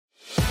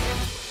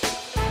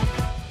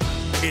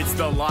It's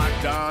the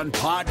Locked On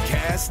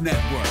Podcast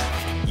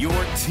Network, your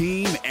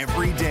team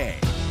every day.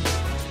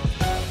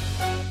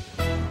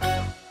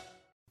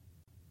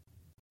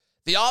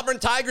 The Auburn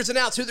Tigers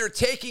announced who they're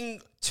taking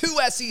to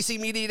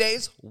SEC Media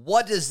Days.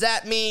 What does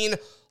that mean?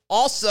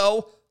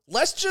 Also,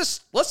 let's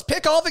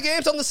pick all the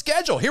games on the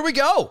schedule. Here we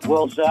go.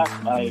 Well, Zach,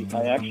 I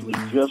actually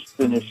just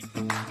finished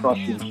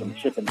crushing some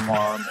chicken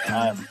farm,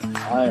 and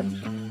I am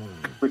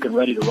freaking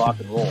ready to rock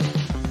and roll.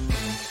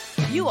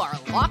 You are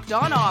Locked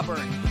On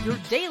Auburn, your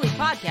daily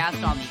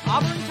podcast on the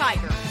Auburn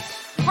Tigers.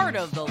 Part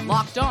of the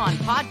Locked On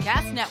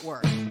Podcast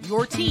Network,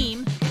 your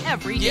team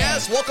every day.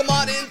 Yes, welcome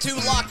on into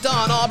Locked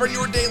On Auburn,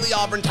 your daily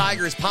Auburn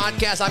Tigers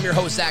podcast. I'm your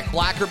host, Zach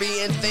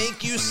Blackerby, and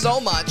thank you so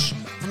much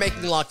for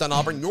making Locked On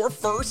Auburn your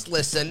first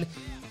listen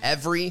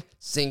every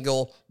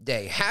single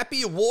day.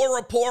 Happy War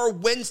Report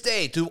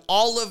Wednesday to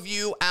all of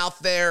you out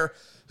there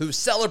who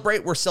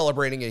celebrate. We're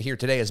celebrating it here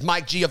today as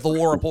Mike G of the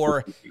War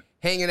Report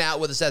hanging out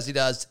with us as he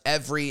does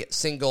every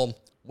single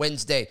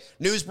Wednesday.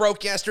 News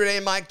broke yesterday,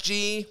 Mike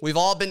G. We've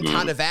all been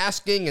kind of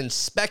asking and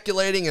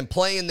speculating and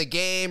playing the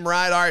game,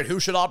 right? All right,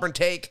 who should Auburn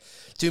take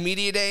to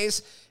Media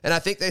Days? And I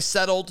think they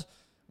settled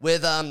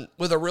with a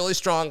really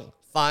strong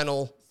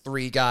final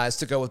three guys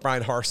to go with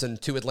Brian Harsin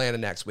to Atlanta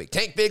next week.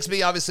 Tank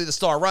Bigsby, obviously the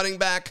star running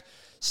back,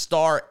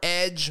 star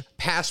edge,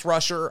 pass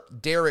rusher,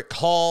 Derek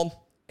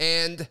Hall,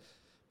 and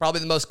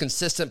probably the most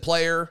consistent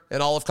player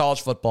in all of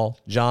college football,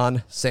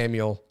 John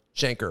Samuel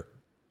Shenker.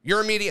 Your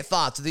immediate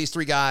thoughts of these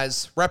three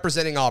guys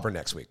representing Auburn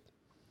next week?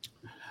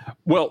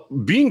 Well,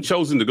 being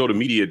chosen to go to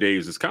Media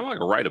Days is kind of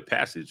like a rite of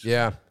passage.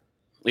 Yeah.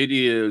 It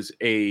is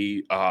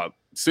a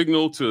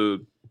signal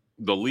to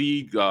the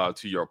league, to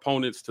your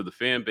opponents, to the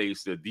fan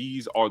base that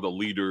these are the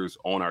leaders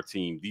on our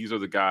team. These are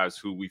the guys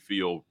who we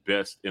feel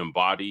best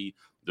embody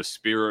the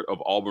spirit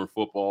of Auburn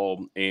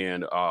football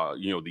and,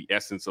 the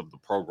essence of the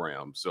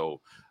program. So,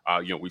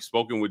 we've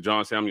spoken with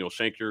John Samuel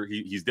Shenker.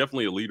 He's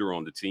definitely a leader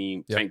on the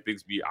team. Yep. Tank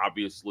Bigsby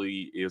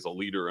obviously is a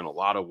leader in a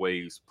lot of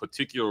ways,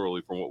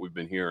 particularly from what we've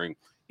been hearing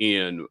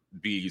in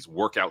these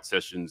workout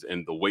sessions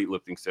and the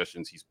weightlifting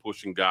sessions. He's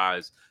pushing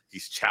guys.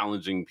 He's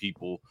challenging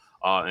people.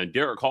 And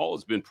Derek Hall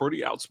has been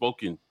pretty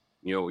outspoken.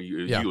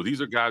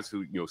 These are guys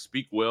who,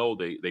 speak well.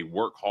 They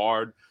work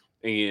hard.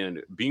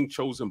 And being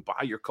chosen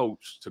by your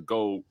coach to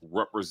go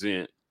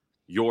represent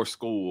your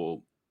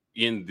school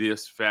in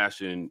this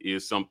fashion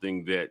is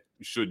something that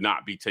should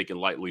not be taken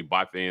lightly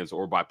by fans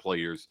or by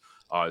players.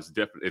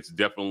 It's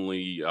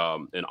definitely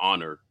an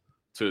honor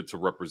to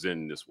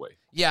represent in this way.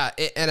 Yeah,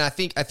 and I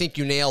think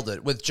you nailed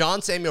it. With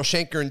John Samuel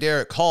Shenker and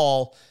Derek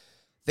Hall,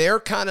 they're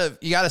kind of,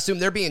 you got to assume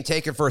they're being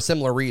taken for a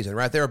similar reason,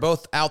 right? They're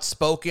both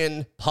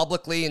outspoken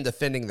publicly in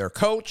defending their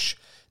coach.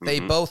 They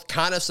both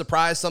kind of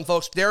surprised some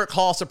folks. Derek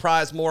Hall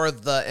surprised more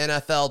of the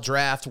NFL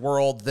draft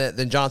world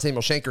than John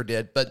Samuel Shenker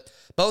did, but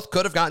both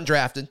could have gotten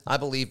drafted. I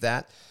believe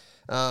that.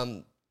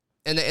 And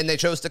they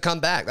chose to come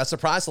back. That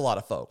surprised a lot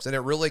of folks, and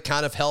it really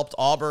kind of helped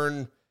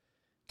Auburn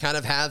kind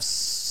of have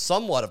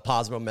somewhat of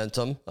positive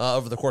momentum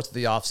over the course of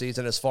the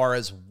offseason as far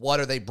as what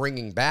are they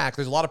bringing back.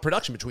 There's a lot of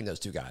production between those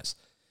two guys.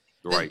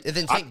 Right. And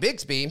then Tank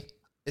Bigsby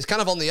is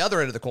kind of on the other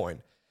end of the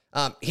coin.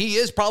 He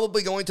is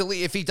probably going to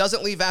leave. If he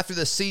doesn't leave after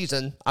this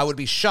season, I would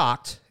be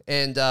shocked.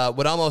 And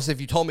would almost,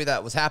 if you told me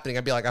that was happening,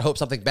 I'd be like, I hope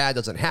something bad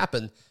doesn't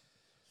happen.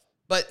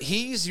 But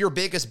he's your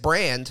biggest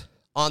brand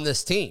on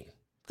this team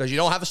because you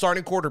don't have a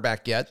starting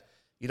quarterback yet.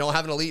 You don't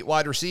have an elite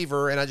wide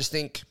receiver. And I just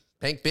think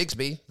Tank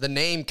Bigsby, the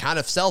name kind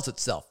of sells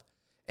itself.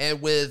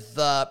 And with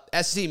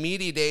SEC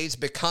Media Days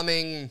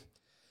becoming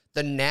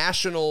the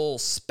national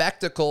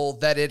spectacle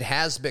that it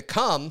has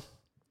become,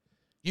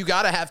 you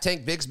got to have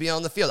Tank Bigsby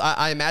on the field.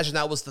 I imagine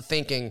that was the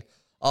thinking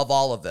of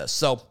all of this.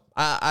 So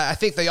I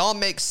think they all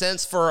make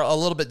sense for a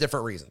little bit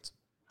different reasons.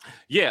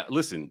 Yeah,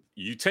 listen,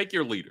 you take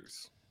your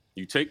leaders.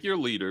 And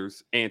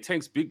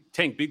Tank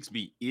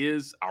Bigsby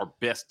is our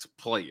best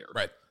player.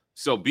 Right.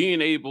 So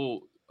being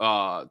able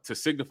to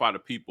signify to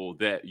people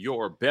that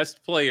your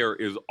best player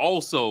is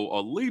also a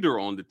leader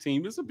on the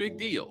team is a big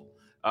deal.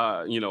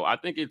 I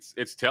think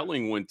it's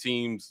telling when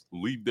teams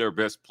leave their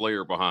best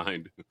player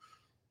behind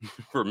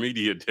for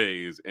Media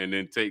Days and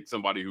then take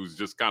somebody who's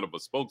just kind of a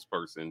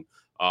spokesperson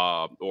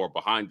or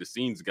behind the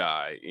scenes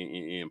guy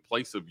in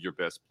place of your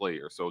best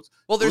player. So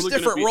there's really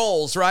different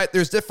roles, right?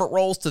 There's different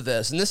roles to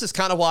this. And this is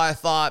kind of why I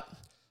thought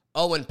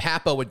Owen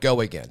Pappoe would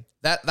go again.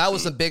 That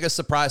was the biggest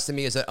surprise to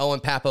me is that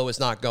Owen Pappoe is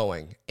not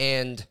going.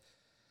 And,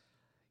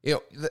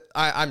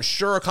 I'm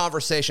sure a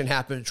conversation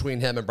happened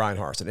between him and Brian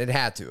Harsin. It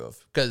had to have,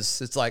 because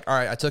it's like, all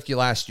right, I took you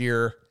last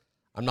year.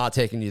 I'm not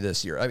taking you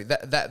this year. I mean,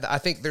 I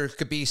think there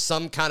could be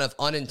some kind of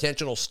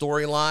unintentional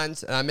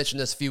storylines. And I mentioned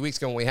this a few weeks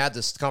ago when we had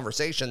this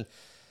conversation.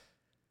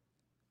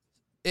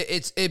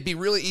 It'd be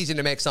really easy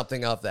to make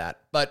something of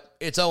that, but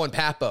it's Owen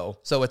Pappoe.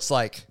 So it's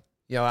like,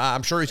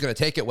 I'm sure he's going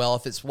to take it well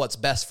if it's what's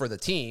best for the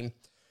team.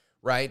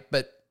 Right.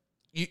 But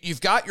you've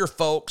got your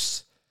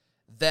folks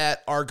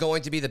that are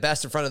going to be the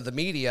best in front of the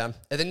media.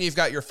 And then you've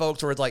got your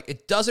folks where it's like,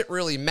 it doesn't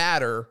really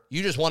matter.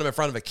 You just want them in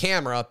front of a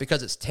camera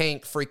because it's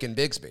Tank freaking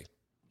Bigsby.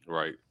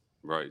 Right.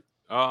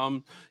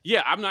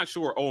 Yeah, I'm not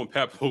sure Owen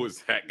Pappoe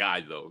is that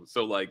guy though.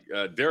 So like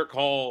Derek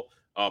Hall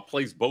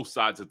plays both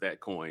sides of that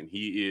coin.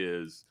 He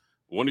is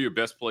one of your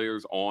best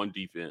players on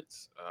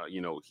defense.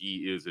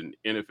 He is an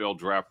NFL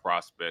draft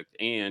prospect,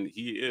 and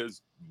he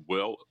is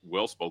well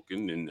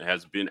spoken and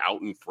has been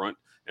out in front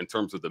in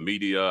terms of the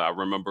media. I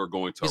remember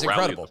going to a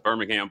rally at the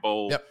Birmingham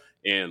Bowl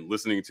and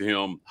listening to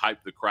him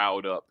hype the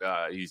crowd up.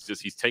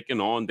 He's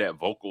taken on that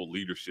vocal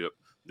leadership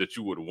that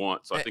you would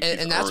want. So I think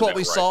and that's what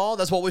we saw.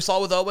 That's what we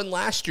saw with Owen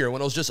last year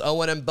when it was just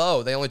Owen and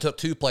Bo. They only took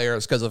 2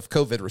 players because of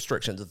COVID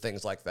restrictions and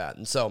things like that.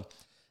 And so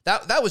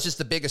that was just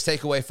the biggest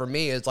takeaway for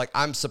me is like,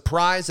 I'm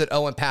surprised that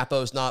Owen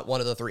Pappoe's not one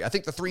of the 3. I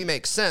think the 3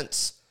 makes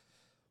sense.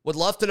 Would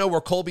love to know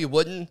where Colby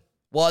Wooden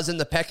was in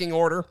the pecking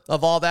order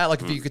of all that.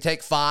 Like if you could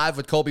take 5,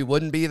 would Colby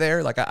Wooden be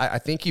there? Like I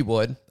think he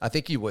would. I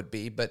think he would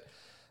be. But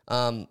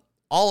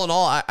all in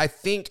all, I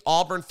think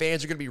Auburn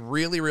fans are going to be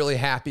really, really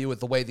happy with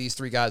the way these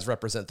 3 guys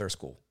represent their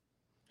school.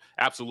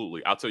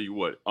 Absolutely. I'll tell you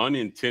what,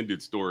 unintended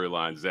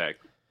storyline, Zach,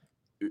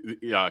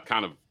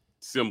 kind of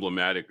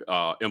emblematic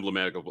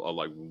of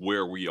like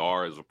where we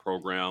are as a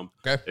program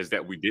is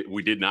that we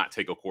did not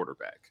take a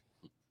quarterback.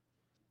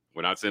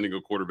 We're not sending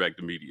a quarterback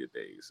to media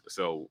days.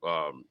 So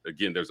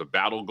again, there's a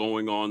battle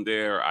going on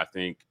there. I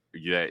think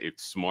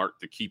it's smart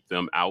to keep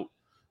them out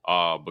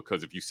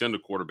because if you send a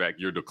quarterback,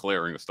 you're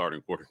declaring a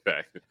starting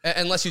quarterback.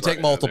 Unless you take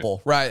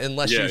multiple, right?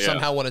 Unless you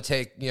somehow want to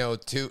take your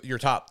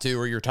top 2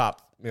 or your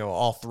top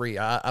all 3.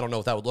 I don't know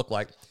what that would look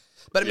like.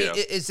 But I mean,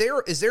 is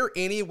there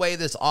any way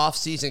this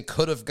offseason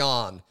could have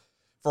gone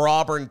for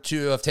Auburn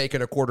to have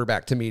taken a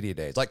quarterback to media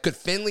days? Like, could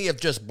Finley have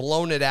just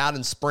blown it out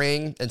in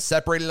spring and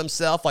separated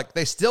himself? Like,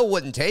 they still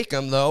wouldn't take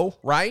him, though,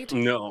 right?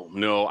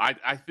 No.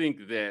 I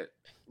think that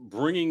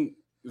bringing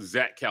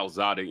Zach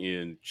Calzada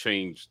in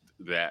changed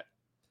that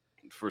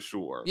for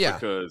sure. Yeah.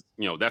 Because,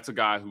 that's a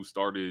guy who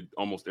started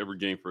almost every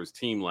game for his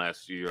team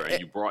last year, and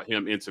you brought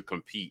him in to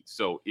compete.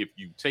 So if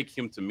you take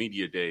him to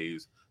media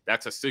days,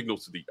 that's a signal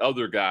to the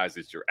other guys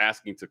that you're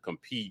asking to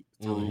compete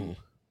through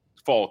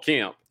fall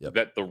camp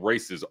that the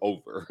race is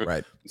over.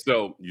 Right.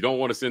 So you don't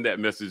want to send that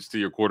message to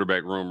your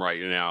quarterback room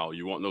right now.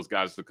 You want those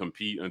guys to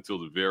compete until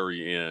the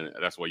very end.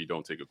 That's why you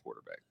don't take a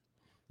quarterback.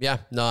 Yeah,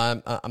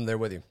 no, I'm there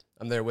with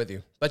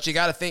you. But you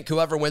got to think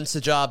whoever wins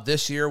the job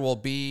this year will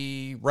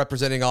be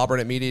representing Auburn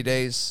at media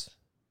days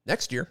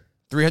next year,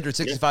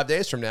 365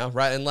 days from now,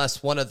 right?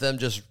 Unless one of them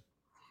just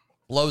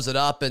blows it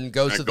up and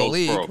goes to the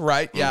league,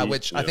 right? Yeah,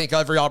 which I think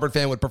every Auburn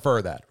fan would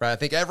prefer that, right? I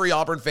think every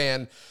Auburn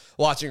fan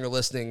watching or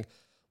listening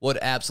would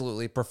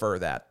absolutely prefer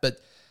that. But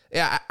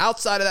yeah,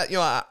 outside of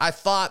that, I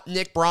thought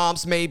Nick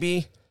Brahms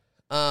maybe.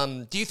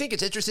 Do you think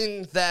it's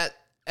interesting that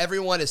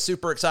everyone is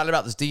super excited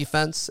about this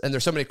defense and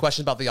there's so many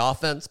questions about the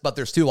offense, but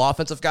there's 2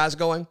 offensive guys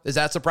going? Is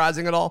that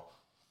surprising at all?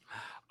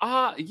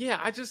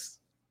 Yeah,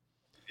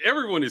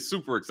 everyone is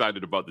super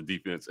excited about the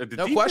defense. The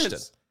defense question.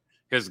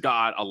 Has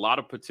got a lot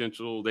of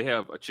potential. They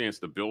have a chance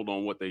to build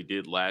on what they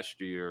did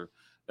last year.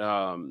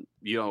 I'm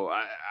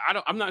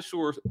not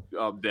sure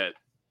that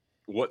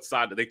what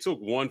side they took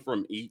one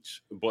from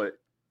each, but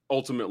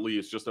ultimately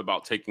it's just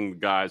about taking the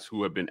guys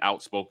who have been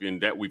outspoken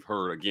that we've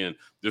heard. Again,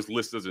 this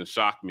list doesn't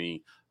shock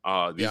me.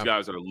 These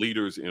guys are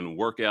leaders in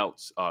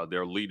workouts.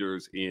 They're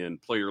leaders in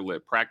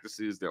player-led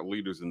practices. They're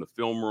leaders in the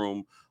film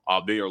room.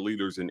 They are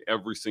leaders in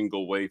every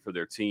single way for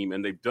their team.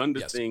 And they've done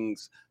the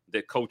things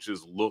that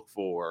coaches look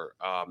for.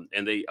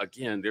 And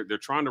they're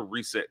trying to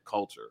reset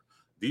culture.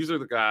 These are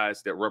the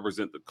guys that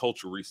represent the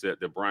culture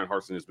reset that Brian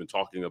Harsin has been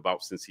talking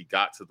about since he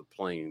got to the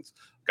Plains.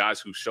 Guys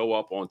who show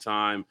up on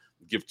time,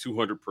 give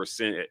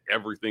 200% at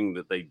everything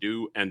that they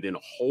do, and then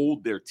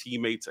hold their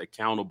teammates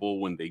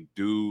accountable when they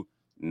do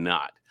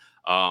not.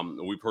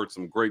 We've heard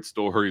some great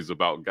stories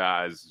about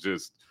guys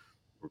just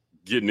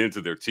getting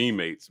into their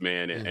teammates,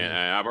 man. And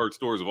I've heard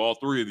stories of all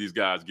 3 of these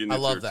guys getting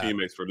into their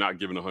teammates for not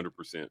giving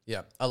 100%.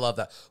 Yeah, I love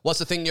that. What's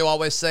the thing you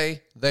always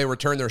say? They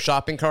return their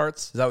shopping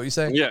carts? Is that what you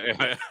say?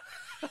 Yeah.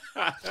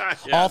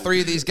 All 3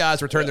 of these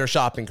guys return their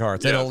shopping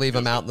carts. They don't leave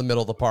them out in the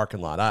middle of the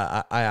parking lot.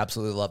 I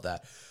absolutely love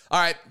that.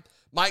 All right,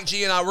 Mike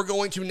G and I, we're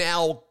going to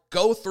now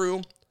go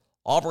through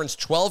Auburn's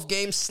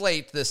 12-game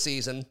slate this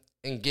season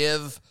and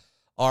give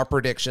our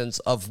predictions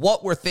of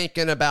what we're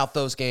thinking about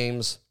those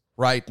games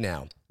right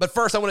now. But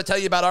first, I want to tell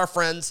you about our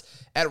friends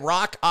at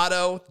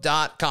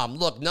rockauto.com.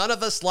 Look, none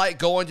of us like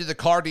going to the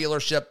car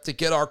dealership to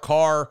get our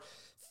car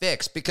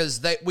fixed because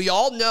we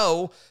all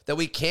know that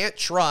we can't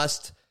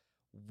trust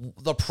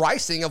the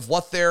pricing of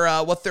what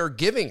they're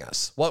giving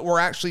us, what we're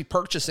actually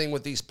purchasing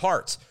with these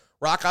parts.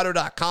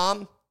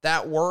 rockauto.com,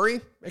 that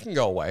worry, it can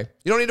go away.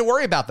 You don't need to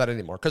worry about that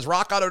anymore because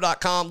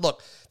rockauto.com,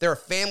 look, they're a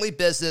family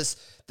business.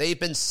 They've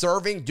been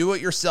serving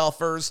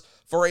do-it-yourselfers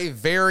for a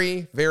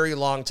very, very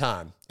long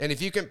time. And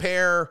if you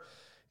compare,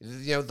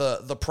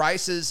 the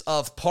prices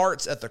of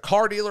parts at the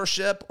car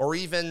dealership or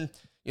even,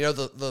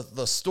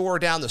 the store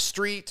down the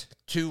street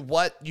to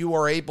what you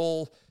are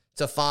able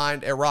to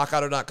find at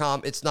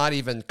rockauto.com, it's not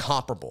even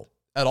comparable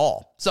at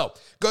all. So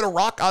go to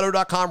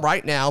rockauto.com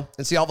right now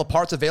and see all the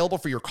parts available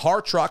for your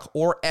car, truck,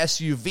 or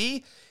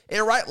SUV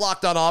And write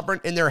Locked On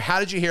Auburn in their How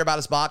Did You Hear About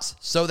Us box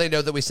so they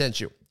know that we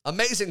sent you.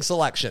 Amazing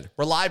selection,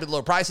 reliable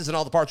low prices, and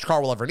all the parts your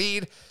car will ever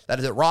need. That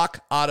is at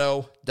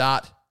rockauto.com.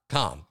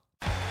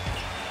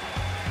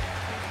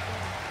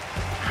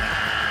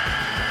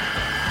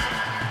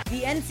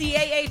 The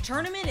NCAA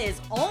tournament is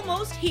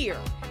almost here,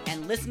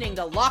 and listening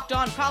to Locked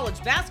On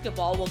College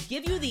Basketball will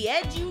give you the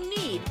edge you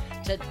need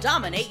to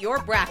dominate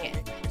your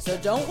bracket. So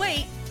don't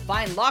wait.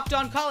 Find Locked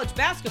On College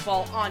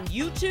Basketball on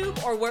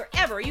YouTube or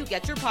wherever you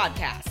get your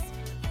podcasts.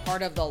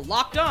 Part of the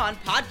Locked On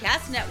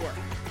Podcast Network.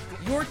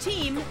 Your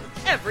team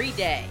every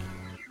day.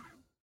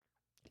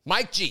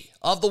 Mike G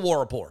of the War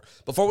Report.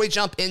 Before we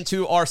jump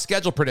into our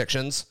schedule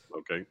predictions,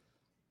 Okay.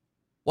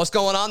 what's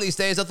going on these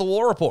days at the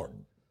War Report?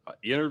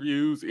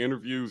 Interviews.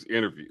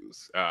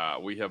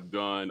 We have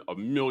done a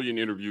million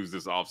interviews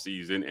this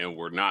offseason, and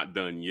we're not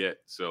done yet.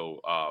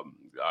 So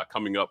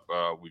coming up,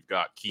 we've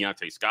got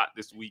Keontae Scott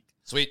this week.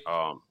 Sweet.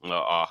 A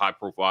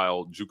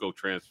high-profile JUCO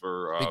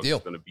transfer. Big deal.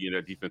 He's going to be in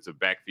that defensive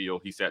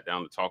backfield. He sat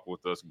down to talk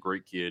with us.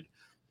 Great kid.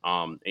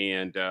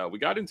 And we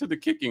got into the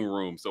kicking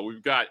room. So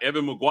we've got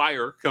Evan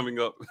McGuire coming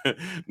up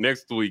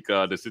next week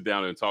to sit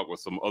down and talk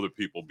with some other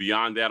people.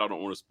 Beyond that, I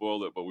don't want to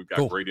spoil it, but we've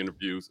got great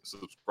interviews.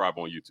 Subscribe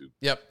on YouTube.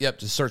 Yep.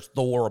 Just search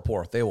the War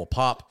Report. They will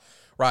pop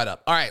right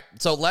up. All right.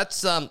 So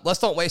let's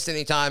don't waste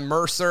any time.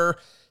 Mercer,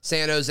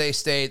 San Jose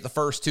State, the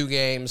first two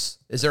games.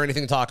 Is there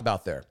anything to talk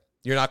about there?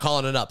 You're not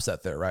calling an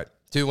upset there, right?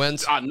 2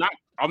 wins? I'm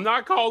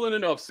not calling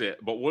an upset,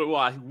 but what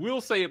I will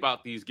say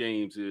about these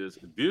games is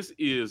this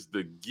is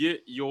the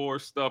get your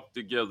stuff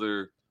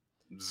together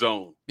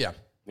zone. Yeah.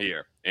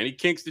 Here. Any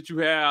kinks that you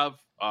have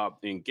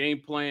in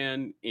game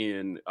plan,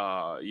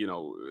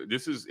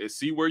 this is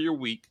see where you're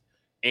weak.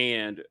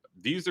 And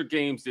these are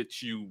games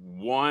that you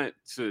want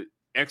to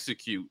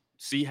execute,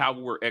 see how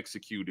we're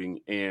executing.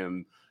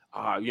 And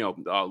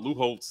Lou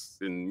Holtz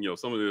and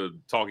some of the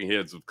talking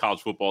heads of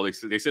college football,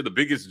 they said the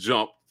biggest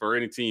jump for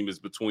any team is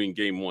between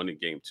game 1 and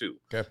game 2.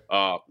 Okay.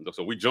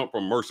 So we jump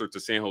from Mercer to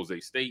San Jose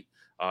State.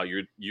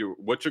 You're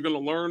what you're going to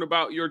learn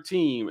about your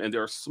team, and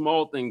there are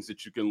small things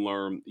that you can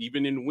learn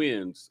even in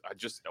wins. I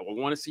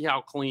want to see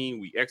how clean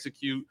we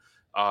execute.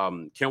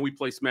 Can we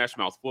play smash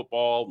mouth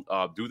football?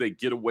 Do they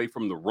get away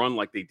from the run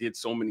like they did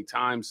so many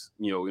times,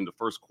 in the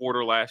first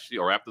quarter last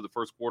year or after the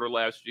first quarter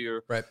last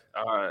year? Right.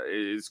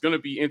 It's going to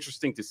be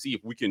interesting to see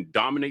if we can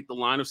dominate the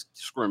line of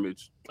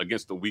scrimmage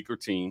against a weaker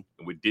team.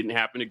 It didn't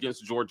happen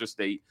against Georgia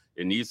State.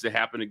 It needs to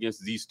happen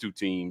against these two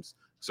teams.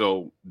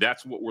 So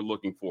that's what we're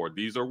looking for.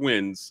 These are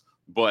wins,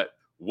 but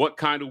what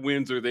kind of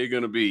wins are they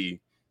going to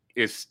be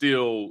is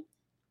still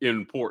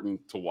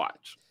important to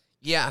watch.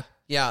 Yeah.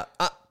 You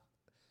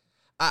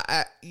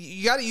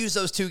got to use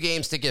those two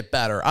games to get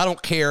better. I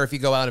don't care if you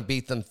go out and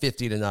beat them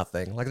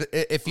 50-0. Like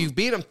if you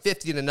beat them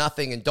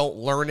 50-0 and don't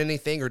learn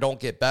anything or don't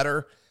get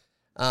better,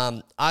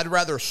 I'd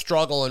rather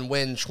struggle and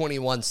win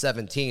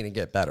 21-17 and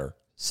get better.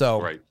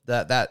 So right.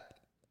 that's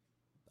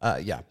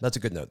a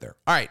good note there.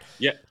 All right.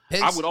 Yeah.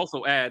 I would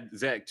also add,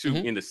 Zach, too,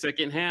 in the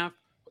second half,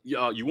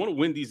 you want to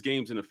win these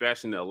games in a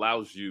fashion that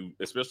allows you,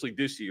 especially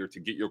this year, to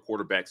get your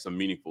quarterback some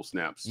meaningful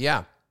snaps.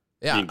 Yeah.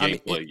 In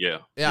gameplay.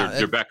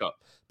 You're back up.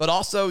 But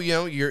also,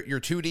 you're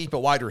too deep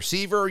at wide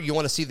receiver. You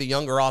want to see the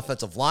younger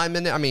offensive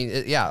lineman. I mean,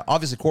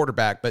 obviously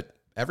quarterback, but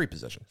every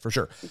position for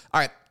sure. All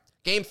right,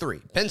 game 3,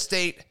 Penn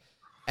State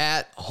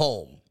at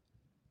home.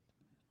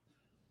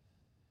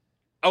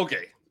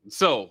 Okay,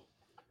 so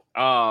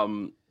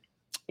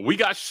we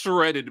got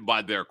shredded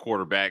by their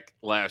quarterback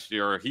last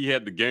year. He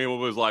had the game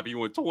of his life. He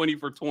went 20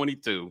 for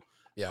 22.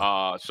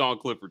 Yeah, Sean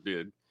Clifford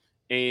did,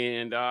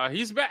 and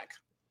he's back.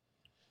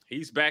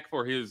 He's back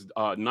for his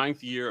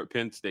 9th year at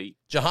Penn State.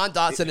 Jahan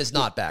Dotson is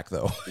not back,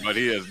 though. But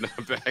he is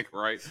not back,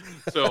 right?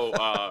 So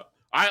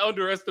I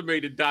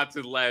underestimated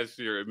Dotson last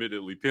year,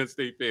 admittedly. Penn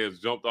State fans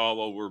jumped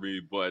all over me,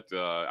 but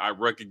I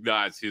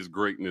recognize his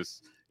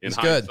greatness in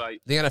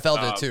hindsight. Good. The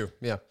NFL did, too.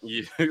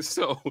 Yeah.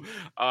 So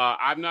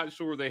I'm not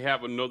sure they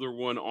have another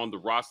one on the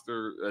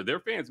roster.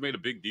 Their fans made a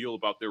big deal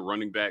about their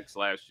running backs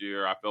last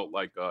year. I felt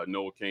like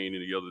Noah Kane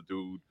and the other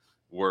dude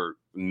were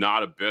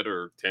not a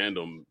better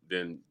tandem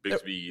than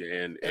Bixby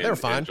and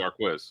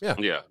Jarquez.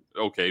 Yeah.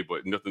 Okay,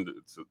 but nothing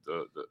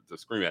to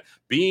scream at.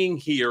 Being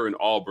here in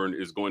Auburn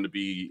is going to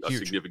be a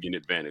significant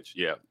advantage.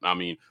 Yeah, I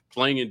mean,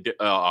 playing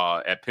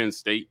at Penn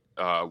State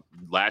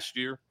last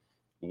year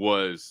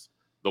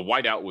the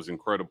whiteout was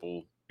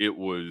incredible. It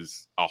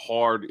was a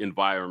hard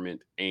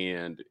environment,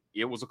 and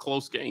it was a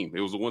close game. It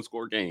was a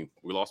 1-score game.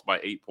 We lost by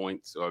 8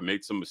 points.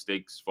 Made some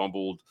mistakes,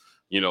 fumbled,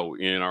 in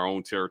our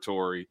own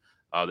territory.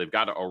 They've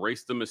got to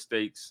erase the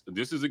mistakes.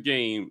 This is a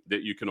game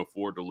that you can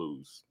afford to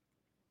lose.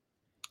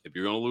 If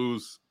you're going to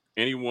lose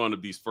any one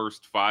of these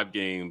first 5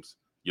 games,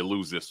 you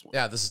lose this one.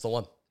 Yeah, this is the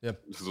one. Yeah,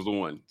 this is the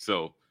one.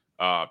 So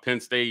Penn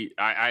State,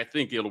 I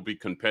think it'll be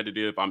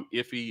competitive. I'm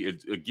iffy.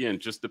 It, again,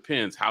 just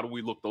depends. How do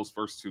we look those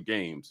first 2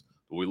 games?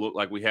 Do we look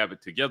like we have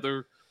it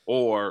together?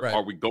 Or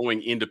are we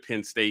going into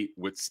Penn State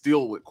with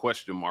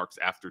question marks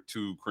after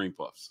 2 cream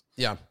puffs?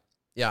 Yeah.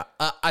 Yeah,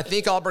 I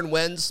think Auburn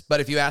wins,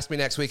 but if you ask me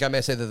next week, I may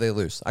say that they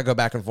lose. I go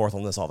back and forth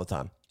on this all the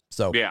time.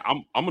 So yeah,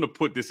 I'm going to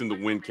put this in the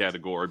win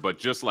category, but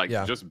just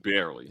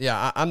barely.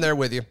 Yeah, I'm there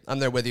with you.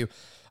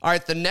 All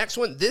right, the next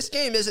one, this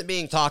game isn't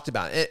being talked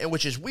about, and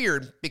which is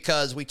weird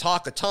because we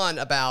talk a ton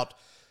about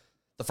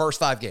the first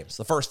five games.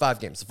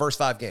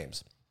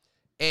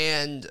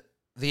 And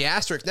the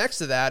asterisk next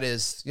to that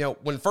is,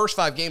 when first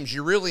 5 games,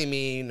 you really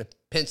mean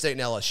Penn State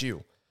and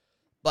LSU.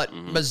 But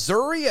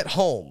Missouri at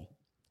home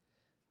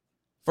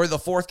for the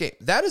 4th game,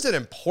 that is an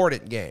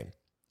important game.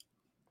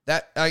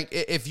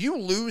 If you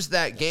lose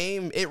that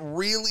game, it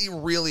really,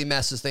 really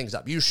messes things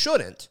up. You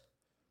shouldn't.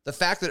 The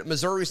fact that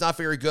Missouri's not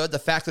very good, the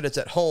fact that it's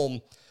at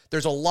home,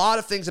 there's a lot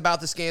of things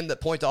about this game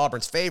that point to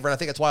Auburn's favor, and I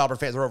think that's why Auburn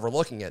fans are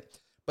overlooking it.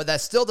 But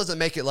that still doesn't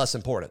make it less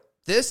important.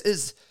 This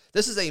is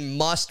a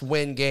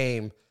must-win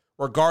game,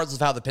 regardless of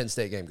how the Penn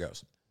State game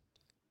goes.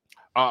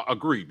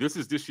 Agreed. This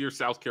is this year's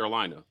South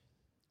Carolina.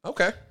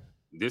 Okay.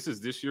 This is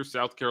this year's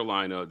South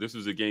Carolina. This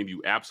is a game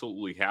you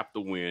absolutely have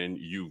to win.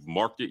 You've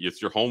marked it.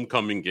 It's your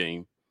homecoming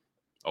game.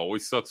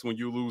 Always sucks when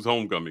you lose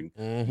homecoming,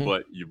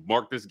 but you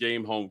mark this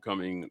game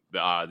homecoming.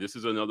 This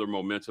is another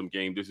momentum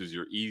game. This is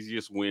your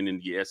easiest win in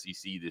the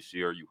SEC this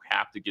year. You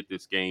have to get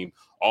this game.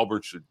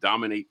 Auburn should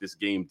dominate this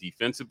game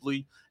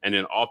defensively, and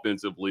then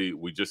offensively,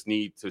 we just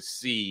need to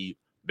see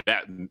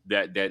that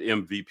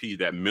MVP,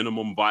 that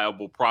minimum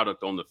viable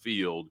product on the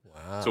field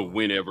to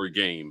win every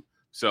game.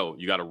 So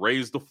you got to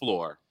raise the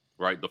floor.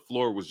 Right, the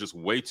floor was just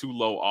way too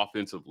low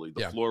offensively.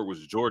 The floor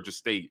was Georgia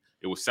State.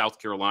 It was South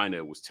Carolina.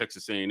 It was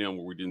Texas A&M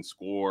where we didn't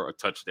score a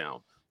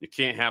touchdown. You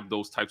can't have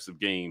those types of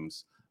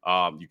games.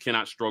 You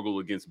cannot struggle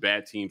against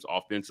bad teams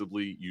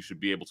offensively. You should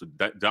be able to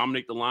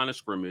dominate the line of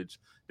scrimmage.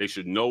 They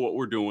should know what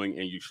we're doing,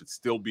 and you should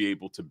still be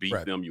able to beat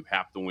them. You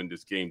have to win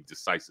this game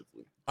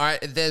decisively. All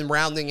right, and then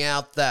rounding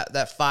out that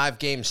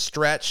 5-game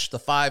stretch, the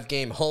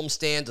 5-game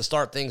homestand to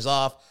start things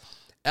off,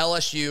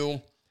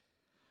 LSU.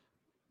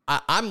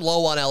 I'm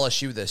low on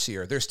LSU this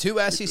year. There's 2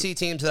 SEC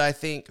teams that I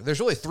think – there's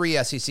really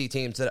 3 SEC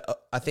teams that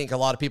I think a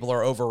lot of people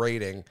are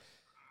overrating.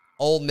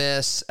 Ole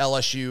Miss,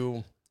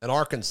 LSU, and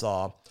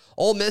Arkansas.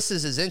 Ole Miss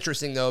is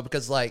interesting, though,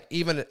 because, I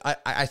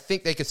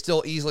think they could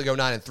still easily go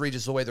 9-3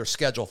 just the way their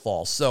schedule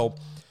falls. So,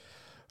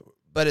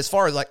 but as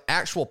far as,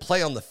 actual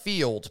play on the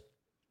field,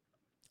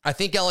 I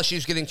think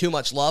LSU's getting too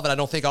much love, and I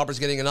don't think Auburn's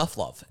getting enough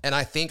love. And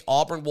I think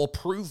Auburn will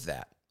prove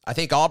that. I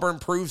think Auburn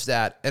proves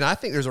that, and I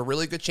think there's a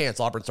really good chance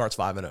Auburn starts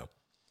 5-0.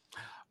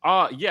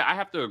 Yeah, I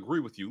have to agree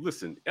with you.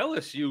 Listen,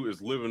 LSU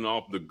is living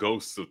off the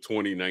ghosts of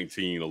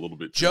 2019 a little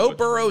bit. Joe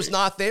Burrow's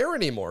not there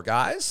anymore,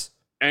 guys.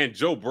 And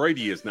Joe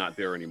Brady is not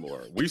there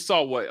anymore. We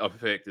saw what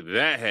effect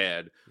that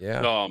had.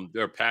 Yeah.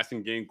 Their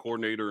passing game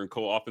coordinator and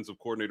co-offensive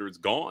coordinator is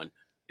gone.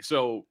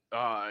 So,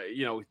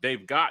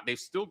 they've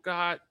still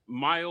got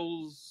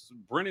Miles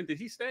Brennan. Did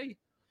he stay?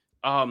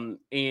 Yeah,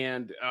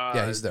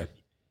 he's there.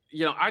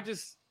 I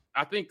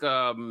think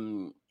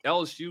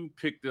LSU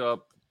picked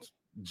up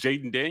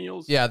Jaden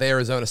Daniels. Yeah, the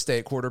Arizona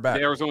State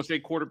quarterback.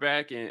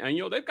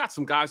 And they've got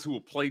some guys who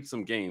have played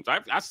some games.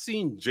 I've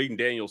seen Jaden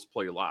Daniels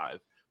play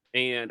live.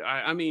 And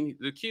I mean,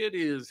 the kid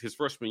is his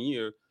freshman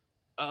year.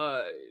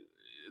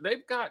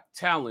 They've got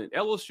talent.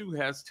 LSU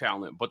has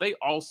talent, but they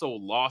also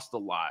lost a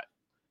lot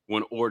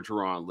when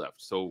Orgeron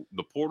left. So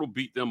the portal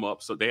beat them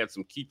up. So they had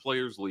some key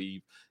players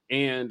leave.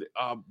 And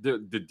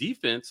the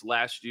defense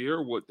last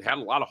year had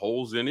a lot of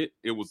holes in it.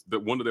 It was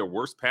one of their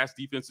worst pass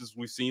defenses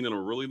we've seen in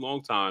a really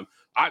long time.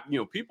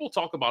 People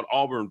talk about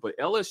Auburn, but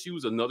LSU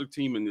is another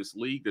team in this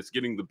league that's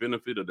getting the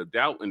benefit of the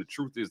doubt. And the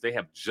truth is they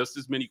have just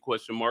as many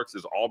question marks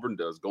as Auburn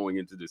does going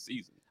into this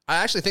season. I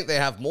actually think they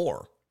have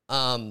more.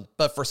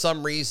 But for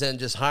some reason,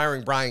 just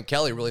hiring Brian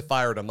Kelly really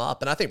fired him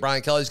up. And I think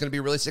Brian Kelly is going to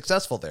be really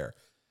successful there.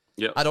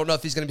 Yep. I don't know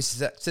if he's going to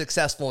be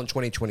successful in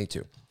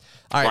 2022.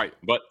 All right.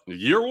 But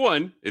year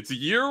one, it's a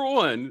year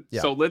one.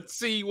 Yeah. So let's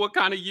see what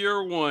kind of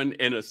year one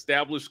an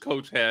established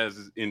coach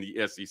has in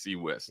the SEC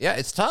West. Yeah,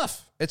 it's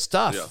tough.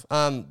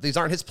 Yeah. These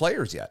aren't his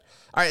players yet.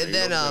 All right, and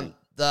then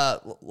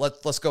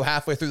let's go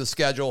halfway through the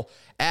schedule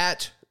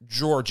at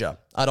Georgia.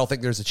 I don't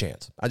think there's a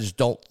chance. I just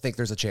don't think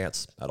there's a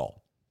chance at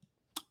all.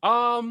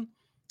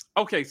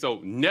 Okay, so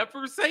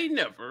never say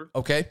never.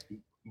 Okay.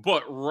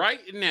 But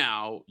right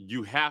now,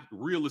 you have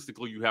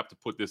to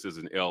put this as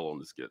an L on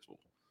the schedule.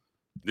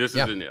 This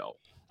is an L.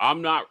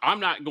 I'm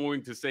not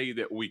going to say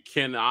that we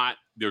cannot.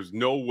 There's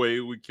no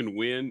way we can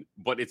win,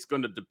 but it's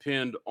going to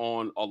depend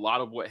on a lot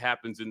of what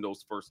happens in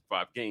those first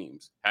 5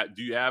 games.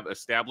 Do you have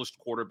established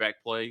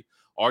quarterback play?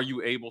 Are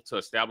you able to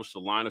establish the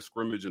line of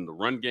scrimmage in the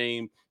run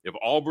game? If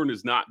Auburn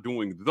is not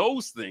doing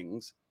those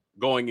things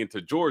going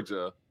into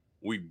Georgia,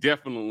 we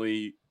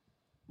definitely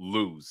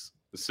lose.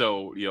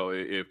 So,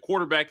 if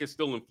quarterback is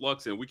still in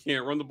flux and we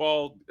can't run the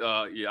ball,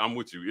 I'm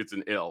with you. It's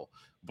an L.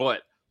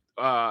 But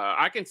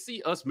I can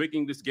see us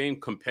making this game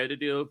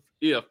competitive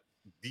if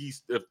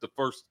the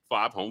first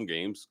 5 home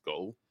games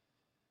go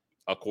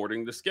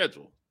according to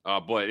schedule.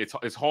 But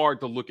it's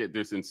hard to look at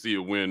this and see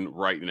a win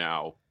right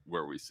now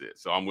where we sit.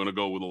 So I'm going to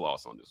go with a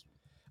loss on this one.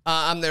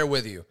 I'm there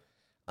with you.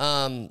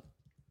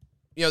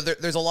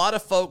 There's a lot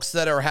of folks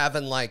that are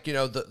having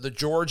the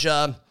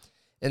Georgia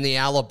and the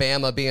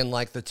Alabama being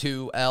like the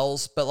 2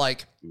 L's. But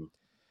like,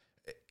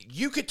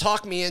 you could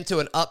talk me into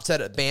an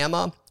upset at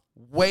Bama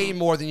way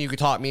more than you could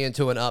talk me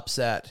into an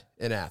upset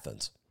in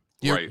Athens.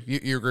 You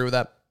agree with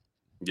that?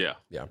 Yeah.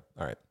 Yeah.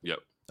 All right. Yep.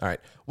 All right.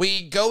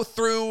 We go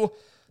through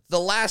the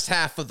last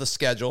half of the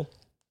schedule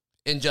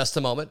in just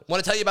a moment. I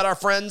want to tell you about our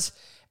friends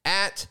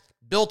at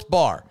Built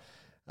Bar.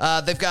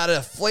 They've got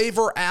a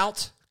flavor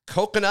out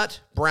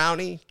coconut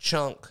brownie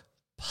chunk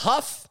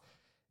puff,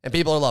 and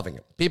people are loving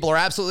it. People are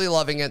absolutely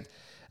loving it.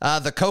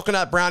 The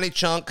coconut brownie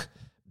chunk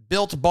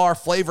Built Bar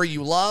flavor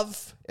you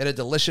love, and a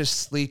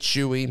deliciously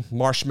chewy,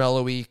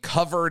 marshmallowy,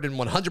 covered in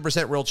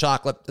 100% real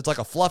chocolate. It's like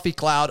a fluffy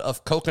cloud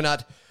of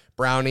coconut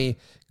brownie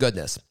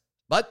goodness.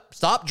 But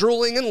stop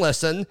drooling and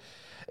listen.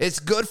 It's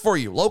good for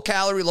you. Low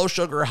calorie, low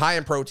sugar, high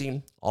in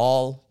protein,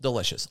 all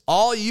delicious.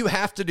 All you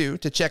have to do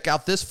to check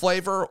out this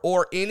flavor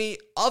or any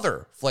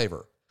other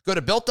flavor, go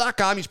to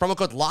Built.com, use promo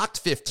code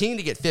LOCKED15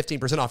 to get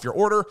 15% off your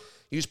order.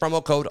 Use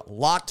promo code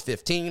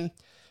LOCKED15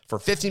 for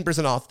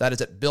 15% off. That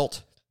is at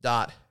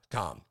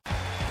Built.com.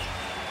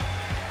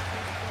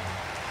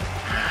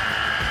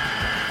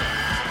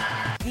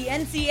 The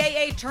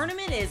NCAA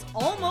tournament is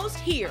almost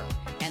here,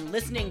 and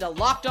listening to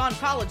Locked On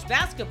College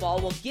Basketball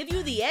will give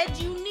you the edge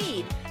you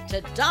need to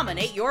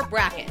dominate your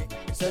bracket.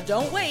 So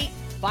don't wait.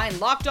 Find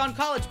Locked On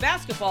College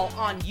Basketball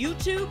on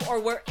YouTube or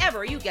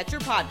wherever you get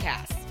your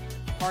podcasts.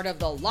 Part of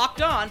the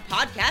Locked On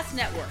Podcast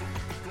Network.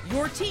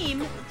 Your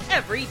team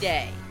every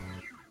day.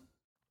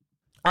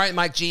 All right,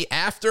 Mike G,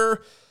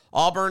 after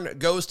Auburn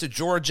goes to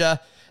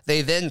Georgia,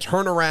 they then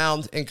turn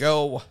around and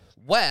go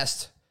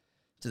west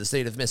to the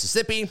state of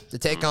Mississippi to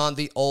take on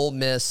the Ole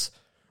Miss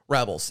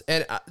Rebels.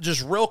 And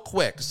just real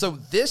quick, so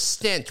this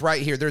stint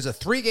right here, there's a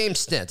 3-game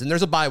stint, and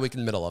there's a bye week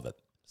in the middle of it.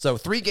 So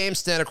 3-game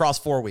stint across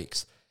 4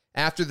 weeks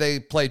after they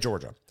play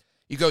Georgia.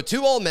 You go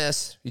to Ole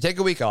Miss, you take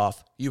a week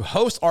off, you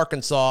host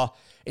Arkansas,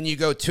 and you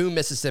go to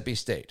Mississippi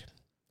State.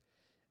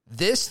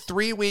 This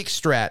 3-week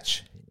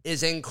stretch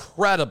is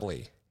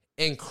incredibly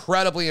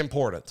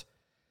important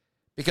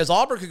because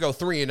Auburn could go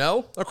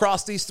 3-0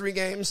 across these 3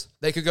 games.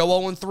 They could go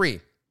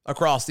 0-3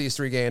 across these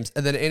 3 games,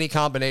 and then any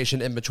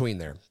combination in between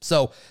there.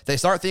 So they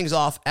start things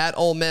off at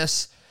Ole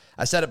Miss.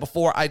 I said it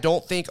before, I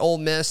don't think Ole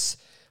Miss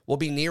will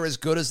be near as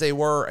good as they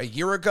were a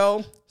year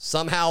ago.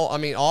 Somehow, I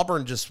mean,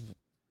 Auburn just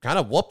kind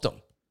of whooped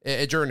them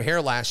at Jordan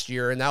Hare last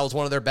year, and that was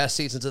one of their best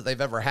seasons that they've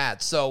ever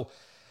had. So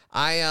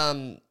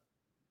I'm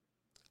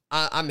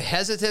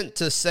hesitant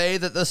to say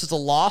that this is a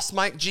loss,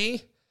 Mike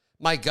G.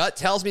 My gut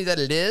tells me that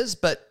it is,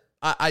 but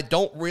I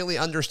don't really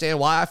understand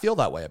why I feel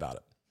that way about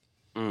it.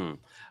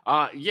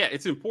 Yeah,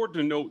 it's important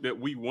to note that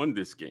we won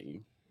this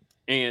game.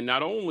 And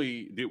not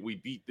only did we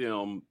beat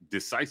them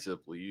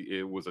decisively,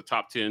 it was a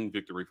top 10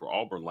 victory for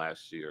Auburn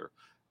last year.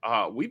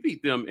 We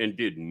beat them and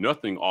did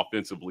nothing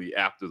offensively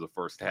after the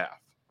first half.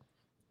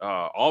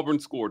 Auburn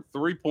scored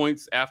 3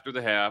 points after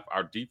the half.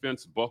 Our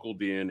defense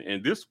buckled in.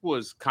 And this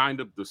was kind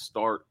of the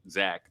start,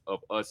 Zach, of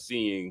us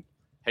seeing,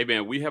 hey,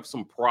 man, we have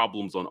some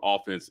problems on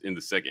offense in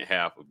the second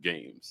half of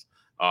games.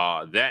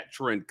 That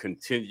trend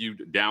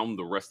continued down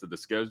the rest of the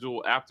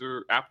schedule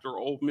after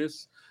Ole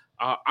Miss.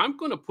 I'm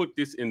going to put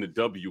this in the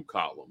W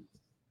column,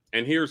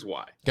 and here's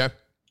why. Okay.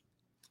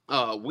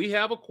 We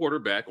have a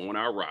quarterback on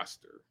our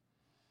roster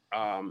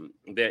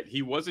that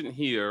he wasn't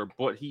here,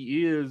 but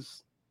he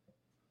is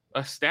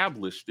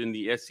established in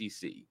the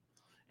SEC.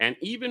 And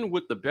even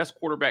with the best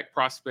quarterback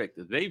prospect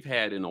that they've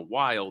had in a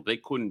while, they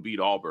couldn't beat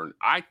Auburn.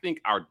 I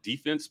think our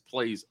defense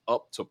plays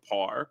up to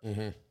par.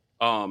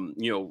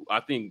 Mm-hmm. I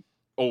think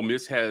Ole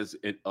Miss has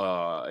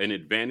an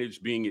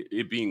advantage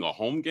being a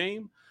home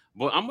game,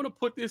 but I'm going to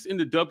put this in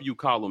the W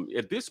column.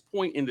 At this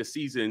point in the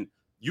season,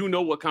 you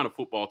know what kind of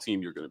football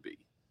team you're going to be.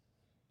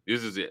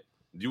 This is it.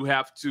 You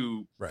have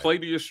to play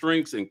to your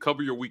strengths and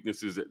cover your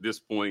weaknesses at this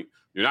point.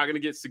 You're not going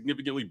to get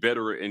significantly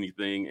better at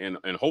anything, and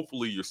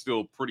hopefully you're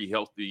still pretty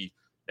healthy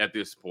at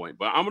this point.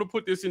 But I'm going to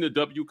put this in the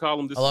W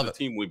column. This is the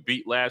team we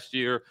beat last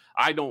year.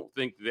 I don't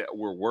think that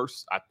we're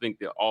worse. I think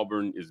that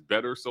Auburn is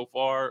better so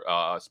far.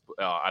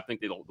 I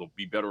think they'll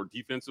be better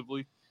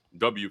defensively.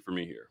 W for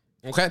me here.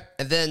 Okay.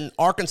 And then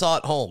Arkansas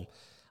at home.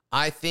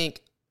 I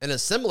think in a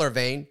similar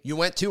vein, you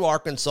went to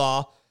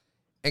Arkansas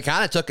and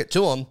kind of took it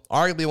to them,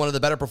 arguably one of the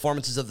better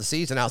performances of the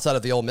season outside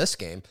of the Ole Miss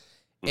game.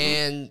 Mm-hmm.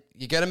 And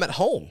you get them at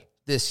home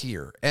this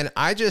year. And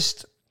I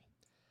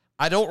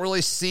don't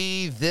really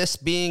see this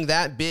being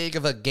that big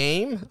of a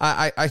game.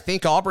 I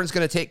think Auburn's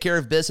going to take care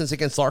of business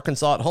against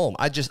Arkansas at home.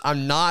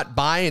 I'm not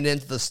buying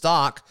into the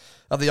stock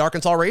of the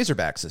Arkansas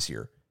Razorbacks this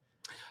year.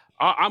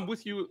 I'm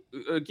with you.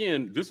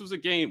 Again, this was a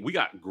game. We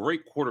got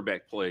great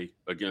quarterback play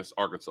against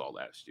Arkansas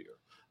last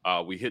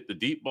year. We hit the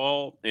deep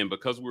ball, and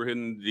because we were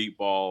hitting the deep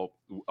ball,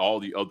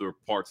 all the other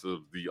parts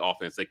of the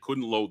offense, they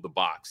couldn't load the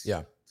box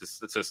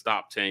to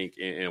stop Tank,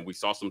 and we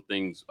saw some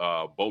things.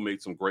 Bo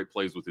made some great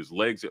plays with his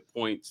legs at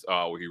points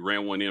where he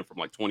ran one in from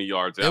like 20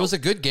 yards out. It was a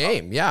good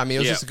game. It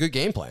was just a good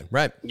game plan.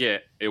 Right. Yeah,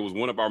 it was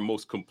one of our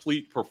most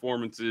complete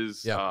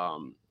performances.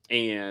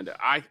 And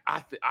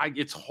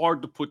it's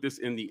hard to put this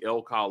in the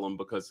L column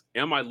because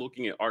am I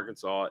looking at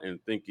Arkansas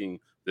and thinking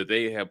that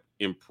they have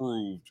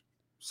improved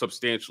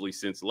substantially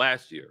since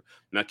last year?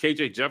 Now,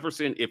 KJ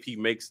Jefferson, if he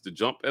makes the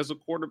jump as a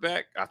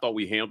quarterback, I thought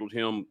we handled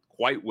him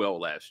quite well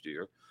last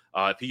year.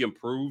 If he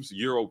improves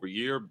year over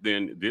year,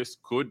 then this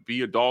could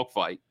be a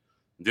dogfight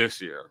this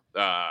year.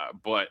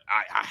 But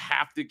I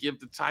have to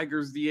give the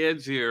Tigers the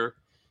edge here.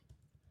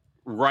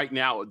 Right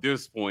now, at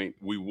this point,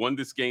 we won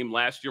this game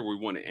last year. We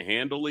won it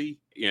handily.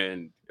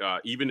 And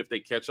even if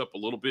they catch up a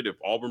little bit, if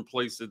Auburn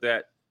plays at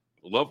that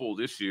level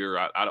this year,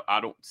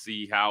 I don't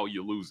see how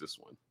you lose this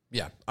one.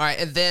 Yeah. All right.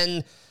 And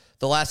then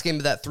the last game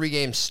of that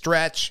 3-game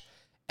stretch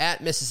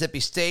at Mississippi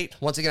State.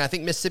 Once again, I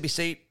think Mississippi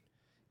State,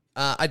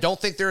 I don't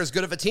think they're as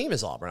good of a team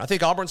as Auburn. I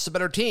think Auburn's the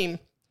better team.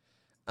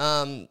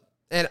 And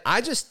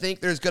I just think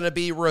there's going to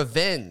be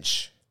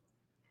revenge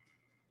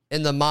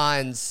in the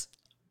minds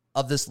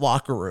of this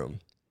locker room.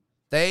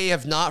 They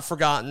have not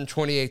forgotten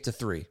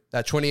 28-3,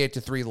 that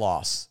 28-3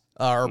 loss,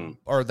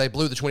 or they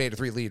blew the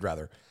 28-3 lead,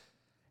 rather.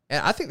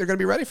 And I think they're going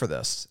to be ready for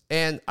this.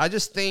 And I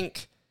just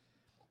think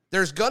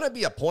there's going to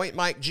be a point,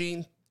 Mike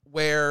G,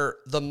 where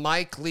the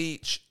Mike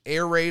Leach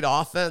air raid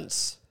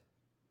offense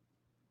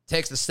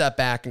takes a step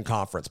back in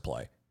conference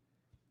play.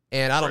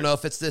 And I don't know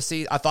if it's this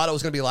season. I thought it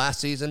was going to be last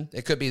season.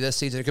 It could be this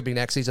season. It could be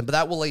next season. But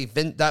that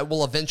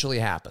will eventually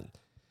happen.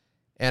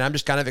 And I'm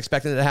just kind of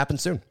expecting it to happen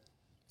soon.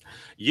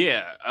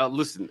 Yeah,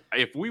 listen,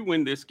 if we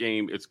win this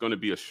game, it's going to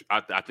be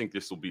I think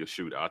this will be a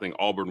shootout. I think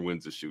Auburn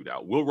wins the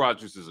shootout. Will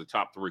Rogers is a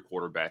top 3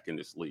 quarterback in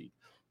this league.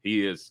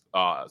 He is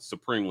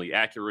supremely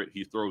accurate.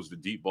 He throws the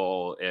deep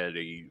ball at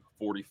a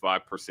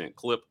 45%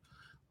 clip.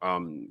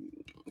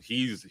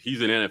 He's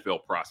an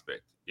NFL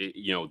prospect.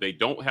 They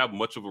don't have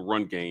much of a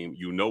run game.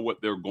 You know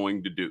what they're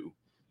going to do.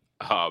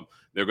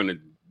 They're going to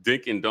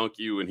dink and dunk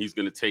you, and he's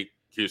going to take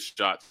his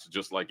shots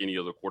just like any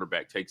other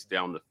quarterback takes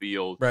down the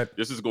field. Right.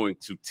 This is going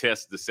to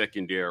test the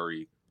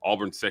secondary,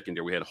 Auburn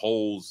secondary. We had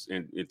holes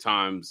in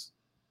times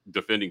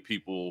defending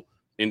people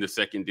in the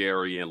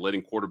secondary and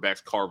letting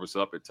quarterbacks carve us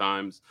up at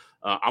times.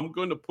 I'm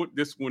going to put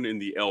this one in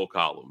the L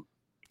column.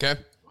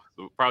 Okay.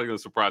 So probably going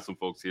to surprise some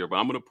folks here, but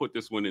I'm going to put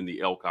this one in the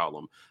L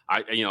column.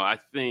 I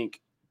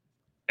think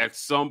at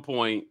some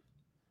point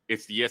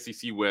it's the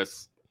SEC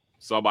West.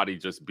 Somebody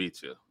just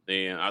beats you.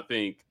 And I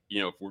think,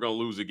 if we're going to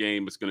lose a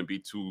game, it's going to be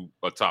to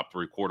a top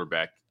 3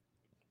 quarterback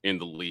in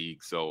the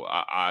league. So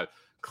I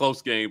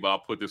close game, but I'll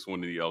put this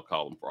one in the L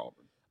column for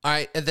Auburn. All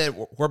right, and then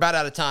we're about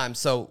out of time,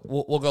 so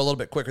we'll go a little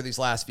bit quicker these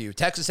last few.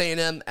 Texas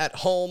A&M at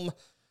home.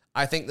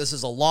 I think this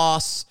is a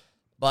loss,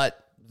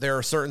 but there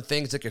are certain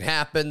things that could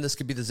happen. This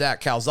could be the Zach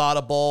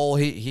Calzada Bowl.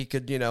 He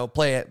could,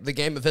 play the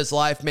game of his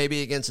life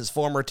maybe against his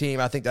former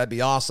team. I think that'd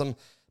be awesome.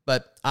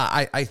 But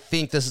I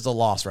think this is a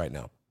loss right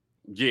now.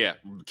 Yeah,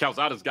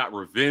 Calzada's got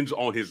revenge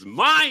on his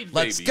mind, baby.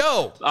 Let's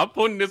go. I'm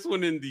putting this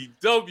one in the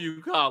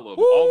W column.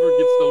 Woo! Auburn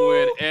gets the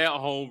win at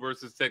home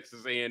versus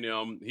Texas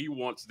A&M. He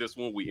wants this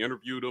one. We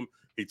interviewed him.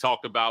 He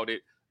talked about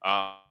it.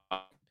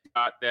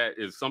 That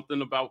is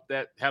something about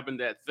that, having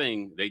that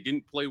thing. They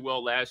didn't play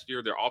well last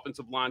year. Their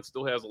offensive line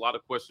still has a lot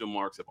of question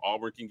marks. If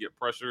Auburn can get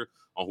pressure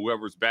on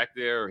whoever's back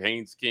there,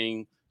 Haynes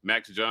King,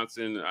 Max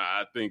Johnson,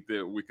 I think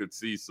that we could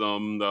see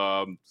something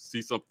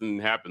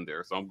happen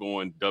there. So I'm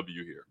going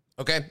W here.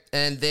 Okay,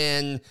 and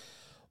then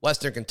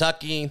Western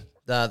Kentucky,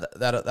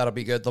 that'll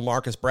be good. The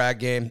Marcus Bragg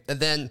game, and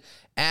then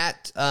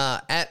at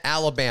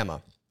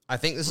Alabama, I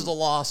think this is a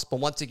loss.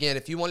 But once again,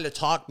 if you wanted to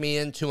talk me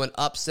into an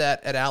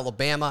upset at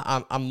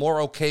Alabama, I'm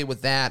more okay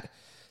with that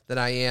than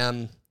I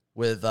am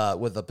with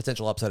a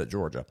potential upset at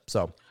Georgia.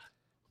 So,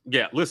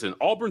 yeah, listen,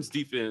 Auburn's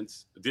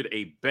defense did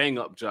a bang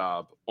up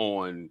job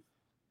on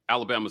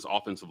Alabama's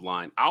offensive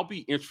line. I'll be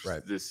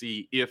interested to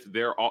see if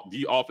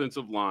the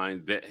offensive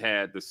line that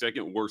had the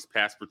second worst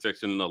pass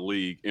protection in the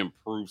league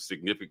improved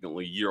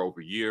significantly year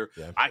over year.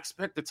 Yeah. I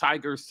expect the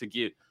Tigers to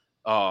get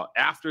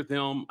after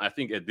them. I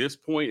think at this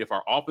point, if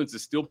our offense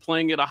is still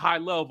playing at a high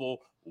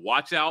level,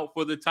 watch out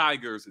for the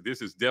Tigers.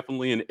 This is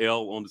definitely an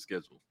L on the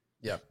schedule.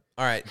 Yeah.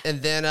 All right.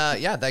 And then,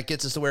 that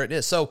gets us to where it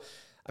is. So,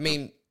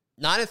 9-3,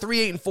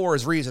 8-4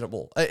 is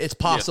reasonable. It's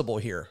possible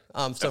here.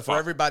 So for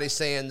everybody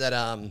saying that,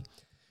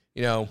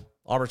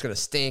 Auburn's going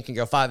to stink and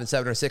go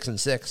 5-7 or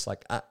 6-6.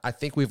 Like I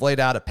think we've laid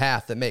out a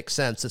path that makes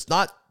sense. It's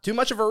not too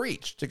much of a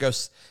reach to go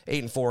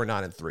 8-4 or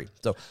 9-3.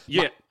 So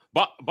yeah.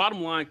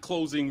 Bottom line,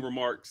 closing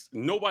remarks.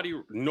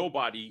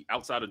 Nobody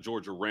outside of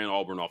Georgia ran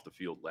Auburn off the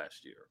field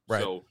last year.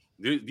 Right. So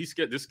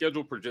this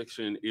schedule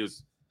projection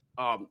is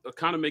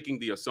kind of making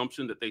the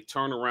assumption that they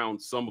turn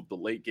around some of the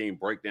late game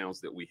breakdowns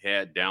that we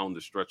had down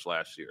the stretch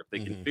last year. If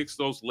they can fix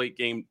those late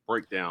game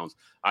breakdowns,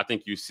 I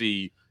think you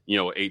see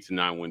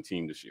 8-9 win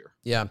team this year.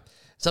 Yeah.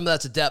 Some of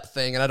that's a depth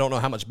thing, and I don't know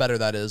how much better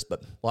that is,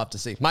 but we'll have to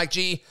see. Mike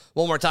G,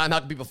 one more time, how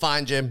can people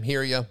find you,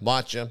 hear you,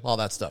 watch you, all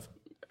that stuff?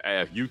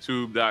 At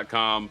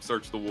youtube.com,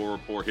 search The War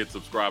Report, hit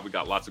subscribe. We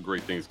got lots of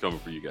great things coming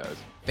for you guys.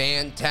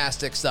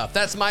 Fantastic stuff.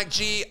 That's Mike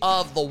G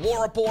of The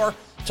War Report.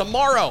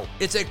 Tomorrow,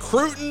 it's a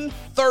Cruton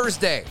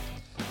Thursday.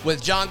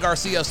 with John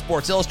Garcia of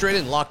Sports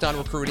Illustrated and Locked On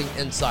Recruiting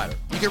Insider.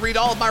 You can read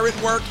all of my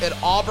written work at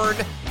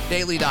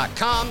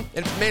auburndaily.com.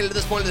 And if you made it to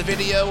this point in the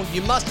video,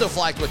 you must have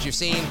liked what you've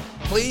seen.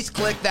 Please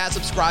click that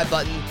subscribe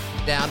button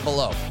down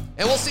below.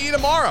 And we'll see you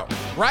tomorrow,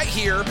 right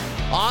here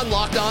on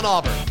Locked On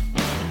Auburn.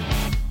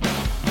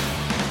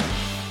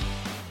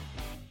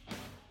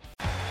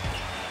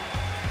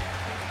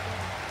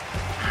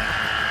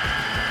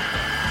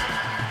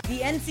 The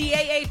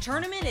NCAA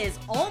tournament is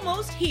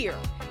almost here,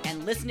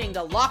 and listening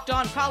to Locked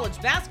On College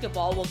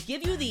Basketball will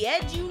give you the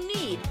edge you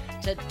need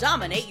to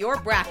dominate your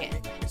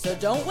bracket. So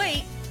don't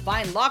wait.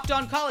 Find Locked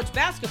On College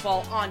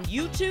Basketball on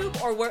YouTube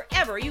or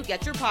wherever you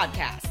get your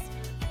podcasts.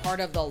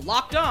 Part of the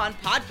Locked On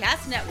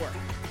Podcast Network.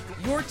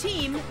 Your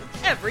team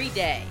every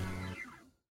day.